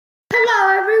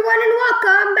everyone, and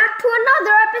welcome back to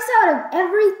another episode of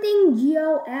Everything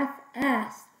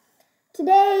Geo-FS.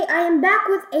 Today I am back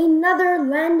with another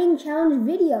landing challenge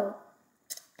video,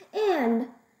 and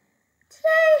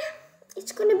today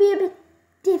it's going to be a bit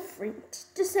different,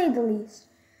 to say the least.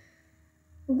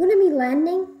 We're going to be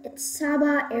landing at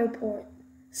Sabah Airport.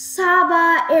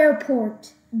 Sabah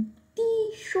Airport,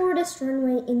 the shortest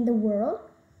runway in the world,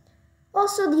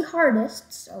 also the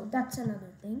hardest, so that's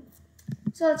another thing.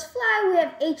 So let's fly. We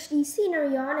have HD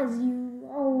scenery on, as you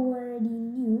already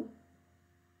knew.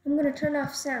 I'm going to turn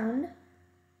off sound,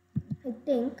 I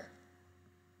think.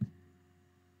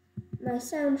 My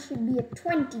sound should be at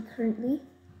 20 currently.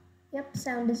 Yep,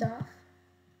 sound is off.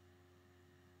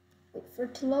 Wait for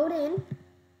it to load in.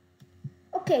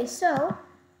 Okay, so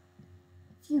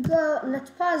if you go, let's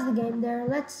pause the game there.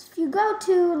 If you go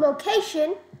to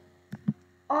location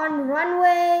on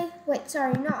runway, not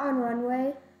on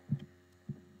runway.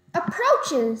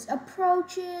 Approaches,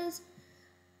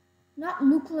 not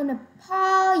Lukla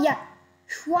Nepal, yeah,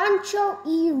 Schwancho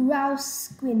E.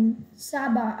 Rausquin,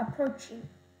 Sabah, approaching.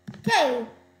 Okay,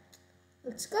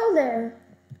 let's go there.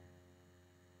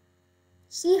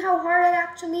 See how hard it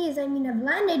actually is. I mean, I've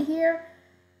landed here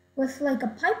with like a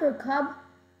Piper Cub.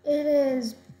 It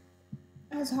is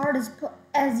as hard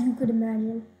as you could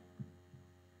imagine.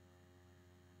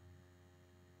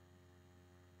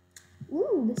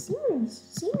 Ooh, the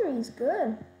scenery is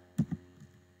good.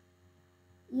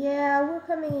 Yeah, we're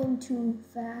coming in too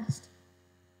fast.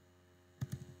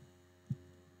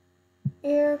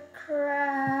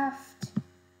 Aircraft.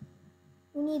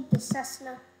 We need the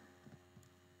Cessna.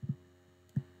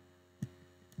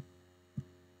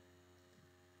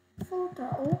 Full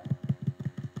throttle.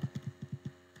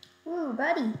 Ooh,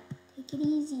 buddy, take it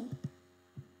easy.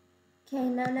 Okay,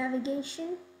 now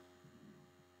navigation.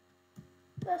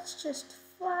 Let's just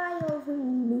fly over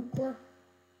Lukla.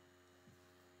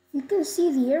 You can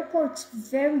see the airport's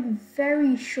very,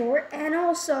 very short, and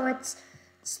also it's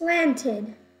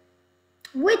slanted,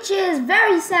 which is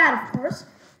very sad, of course,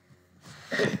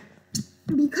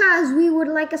 because we would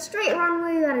like a straight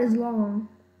runway that is long.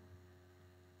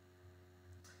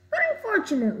 But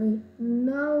unfortunately,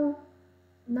 no,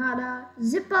 nada,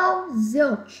 zippo,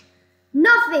 zilch,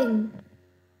 nothing.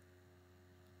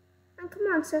 Oh, come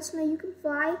on, Cessna, you can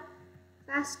fly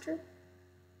faster,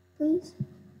 please.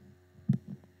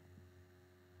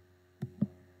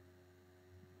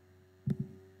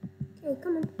 Okay,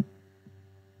 come on.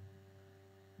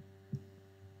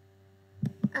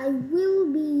 I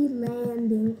will be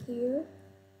landing here.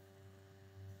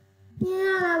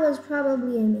 Yeah, that was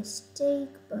probably a mistake,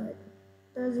 but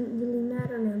doesn't really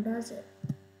matter now, does it?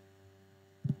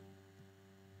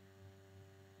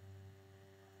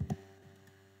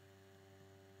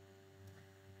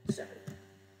 Sorry.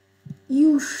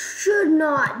 You should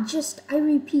not, I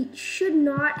repeat, should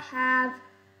not have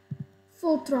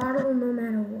full throttle no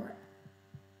matter what.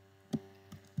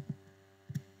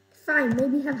 Fine,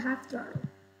 maybe have half throttle.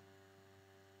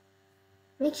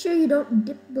 Make sure you don't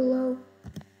dip below.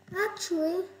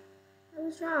 Actually, I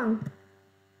was wrong.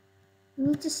 You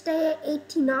need to stay at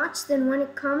 80 knots, then when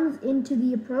it comes into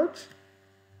the approach,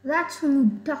 that's when you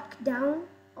duck down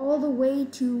all the way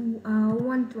to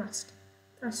one thrust.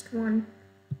 Thrust one,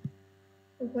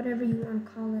 or whatever you want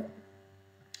to call it.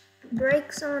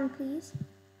 Brakes on, please.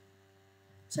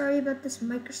 Sorry about this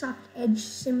Microsoft Edge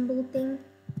symbol thing.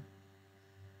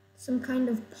 Some kind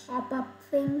of pop-up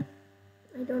thing.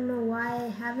 I don't know why I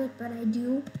have it, but I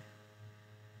do.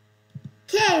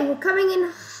 Okay, we're coming in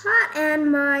hot,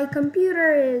 and my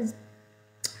computer is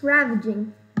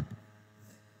ravaging.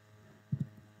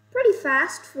 Pretty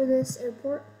fast for this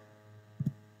airport.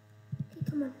 Okay,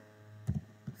 come on.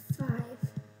 5.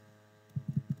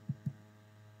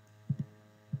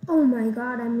 Oh my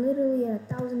god, I'm literally at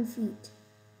 1,000 feet.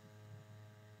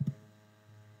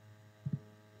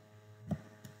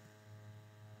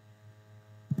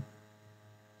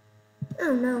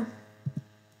 Oh no.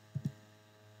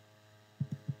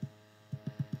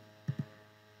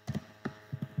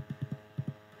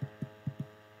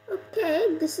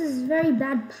 Okay, this is very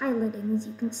bad piloting, as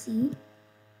you can see.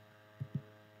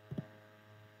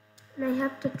 And I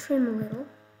have to trim a little.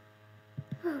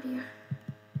 Oh dear.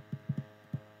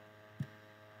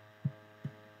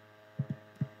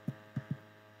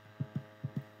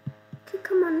 Okay,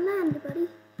 come on, land, buddy.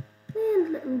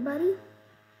 Land, little buddy.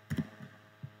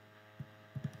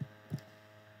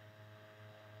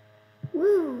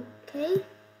 Woo, okay.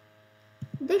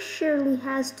 This surely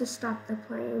has to stop the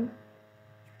plane.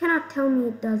 You cannot tell me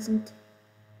it doesn't.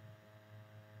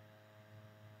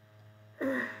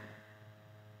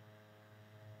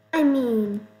 I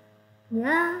mean,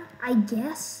 yeah. I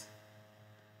guess.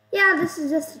 Yeah, this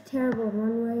is just a terrible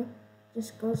runway.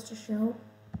 Just goes to show.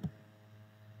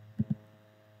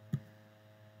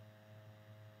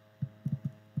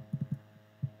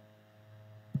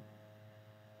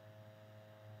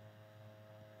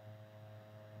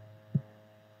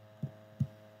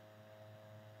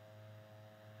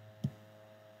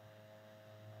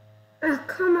 Ah,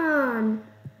 come on.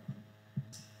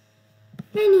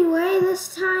 Anyway,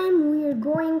 this time we are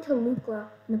going to Lukla,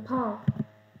 Nepal.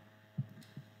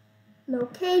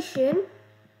 Location.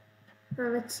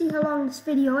 Let's see how long this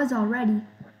video is already.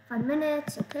 5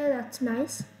 minutes. Okay, that's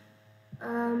nice.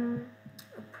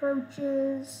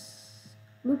 Approaches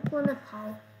Lukla,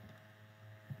 Nepal.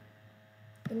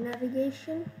 The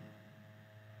navigation.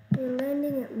 We're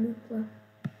landing at Lukla.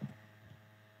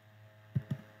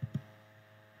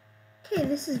 Okay,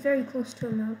 this is very close to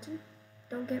a mountain.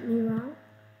 Don't get me wrong.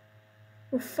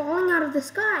 We're falling out of the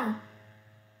sky.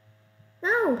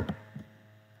 No.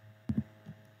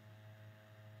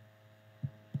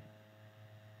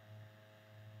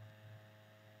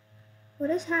 What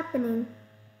is happening?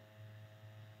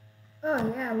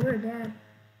 Oh yeah, we're dead.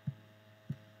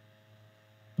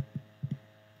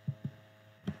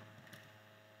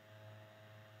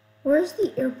 Where's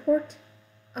the airport?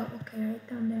 Oh, okay, right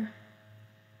down there.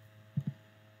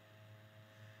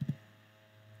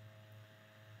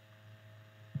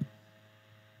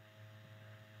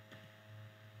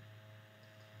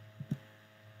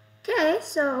 Okay,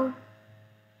 so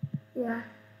yeah,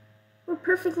 we're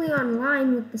perfectly on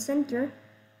line with the center.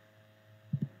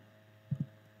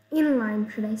 In line,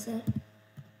 should I say.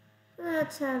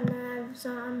 Let's have navs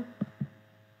on.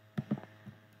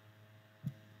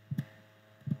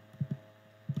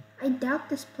 I doubt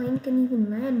this plane can even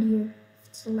land here, if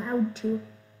it's allowed to.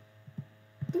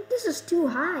 I think this is too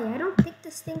high. I don't think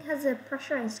this thing has a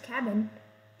pressurized cabin.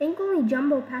 I think only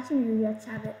jumbo passenger jets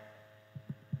have it.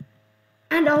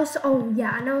 And also, oh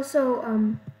yeah, and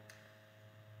also,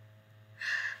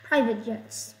 private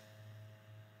jets.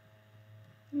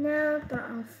 Now,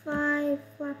 throttle 5,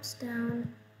 flaps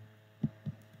down.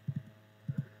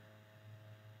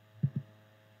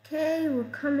 Okay, we're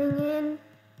coming in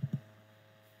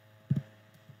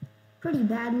pretty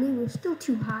badly. We're still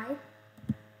too high.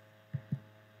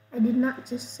 I did not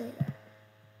just say that.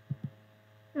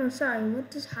 No, sorry,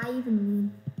 what does high even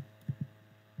mean?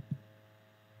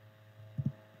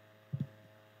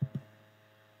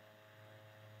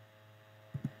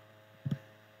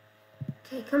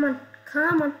 Okay, come on,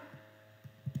 come on.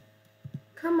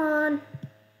 Come on.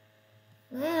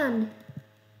 Land.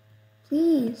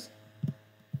 Please.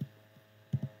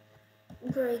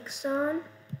 Brakes on.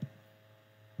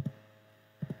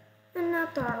 And now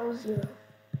throttle 0.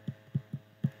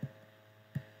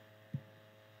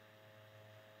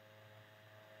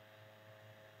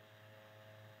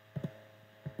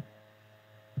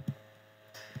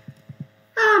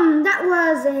 That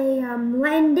was a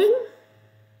landing.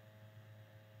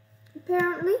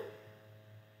 Apparently.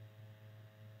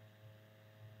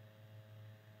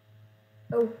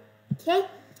 Okay.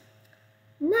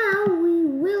 Now we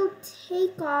will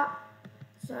take off.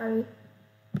 Sorry.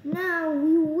 Now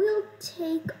we will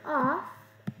take off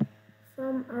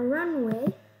from a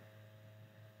runway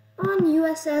on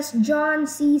USS John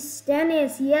C.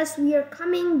 Stennis. Yes, we are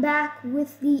coming back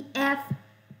with the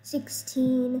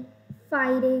F-16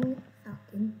 Fighting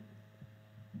Falcon.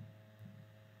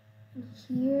 And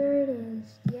here it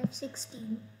is, the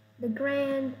F-16, the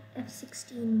Grand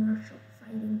F-16 Marshall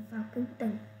Fighting Falcon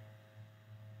thing.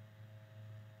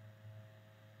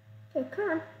 Okay, come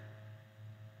on.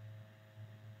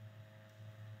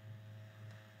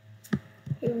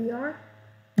 Here we are.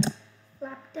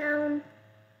 Flap down.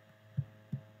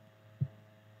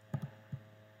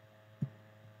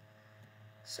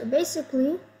 So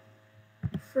basically,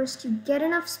 first you get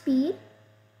enough speed,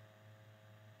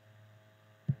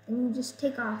 and you just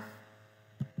take off.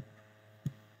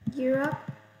 Gear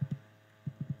up.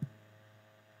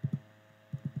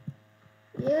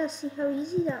 Yeah, see how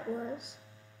easy that was.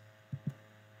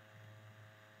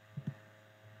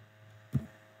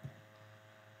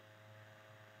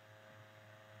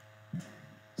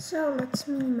 So let's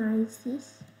minimize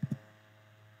this.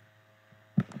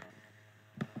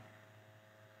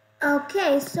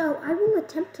 Okay, so I will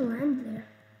attempt to land there.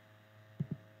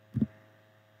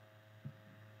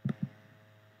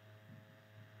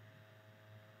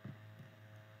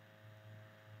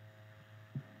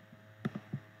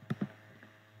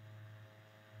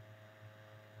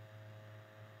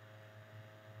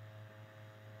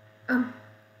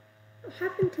 What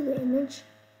happened to the image?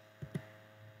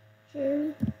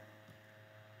 Jerry?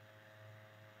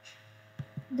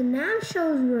 The nav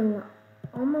shows we're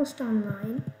almost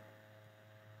online.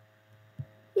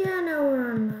 Yeah, now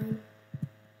we're online.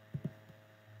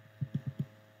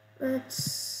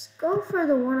 Let's go for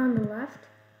the one on the left,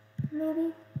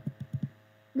 maybe.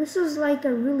 This was like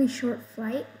a really short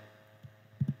flight.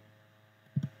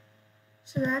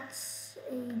 So that's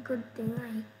a good thing,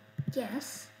 I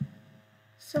guess.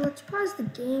 So let's pause the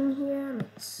game here.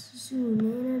 Let's zoom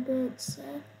in a bit,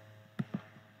 say.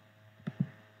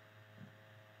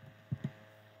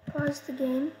 Pause the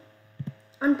game.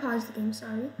 Unpause the game,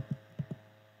 sorry.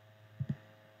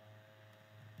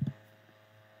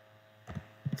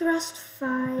 Thrust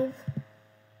 5.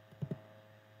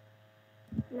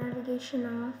 Navigation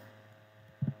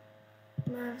off.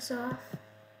 Nav's off.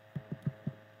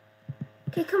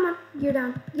 Okay, come on. You're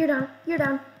down. You're down. You're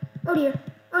down. Oh dear.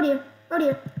 Oh dear. Oh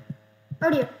dear. Oh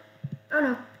dear. Oh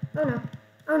no. Oh no.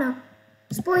 Oh no.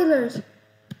 Spoilers.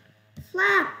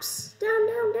 Flaps. Down,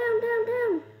 down, down, down,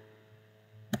 down.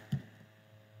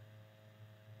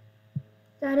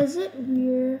 That is it.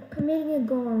 We're committing a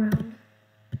go around.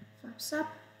 Flaps up.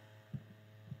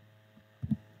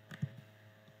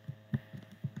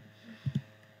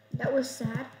 That was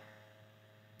sad.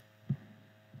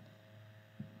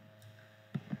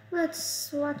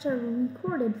 Let's watch our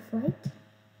recorded flight.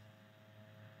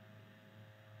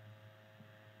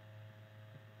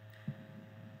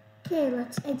 Okay,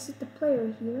 let's exit the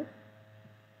player here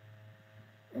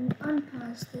and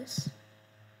unpause this.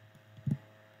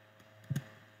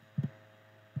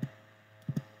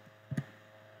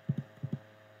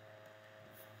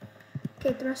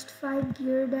 Okay, thrust 5,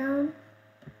 gear down,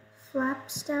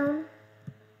 flaps down.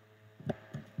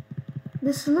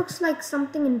 This looks like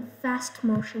something in fast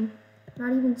motion.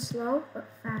 Not even slow, but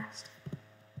fast.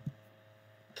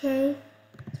 Okay,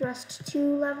 thrust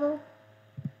 2 level.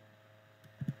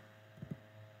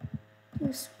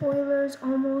 Do spoilers,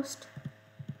 almost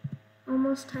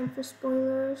time for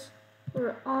spoilers.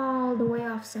 We're all the way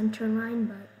off center line,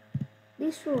 but at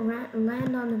least we'll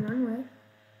land on the runway.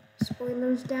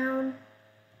 Spoilers down,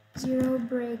 0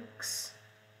 brakes.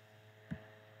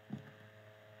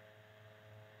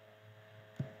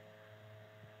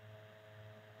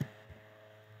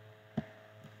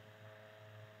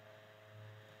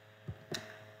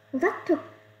 Well, that took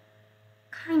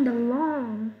kind of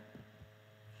long,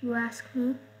 if you ask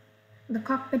me. The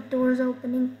cockpit doors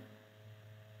opening.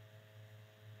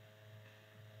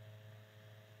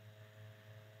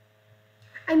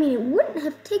 I mean, it wouldn't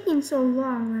have taken so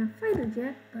long on a fighter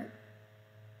jet, but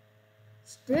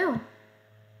still.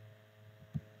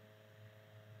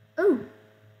 Oh,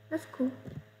 that's cool.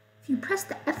 If you press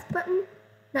the F button,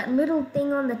 that little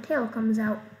thing on the tail comes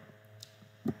out.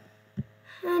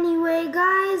 Anyway,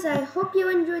 guys, I hope you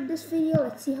enjoyed this video.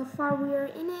 Let's see how far we are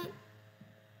in it.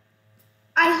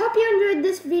 I hope you enjoyed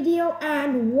this video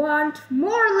and want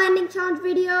more landing challenge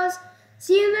videos.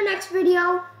 See you in the next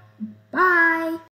video. Bye.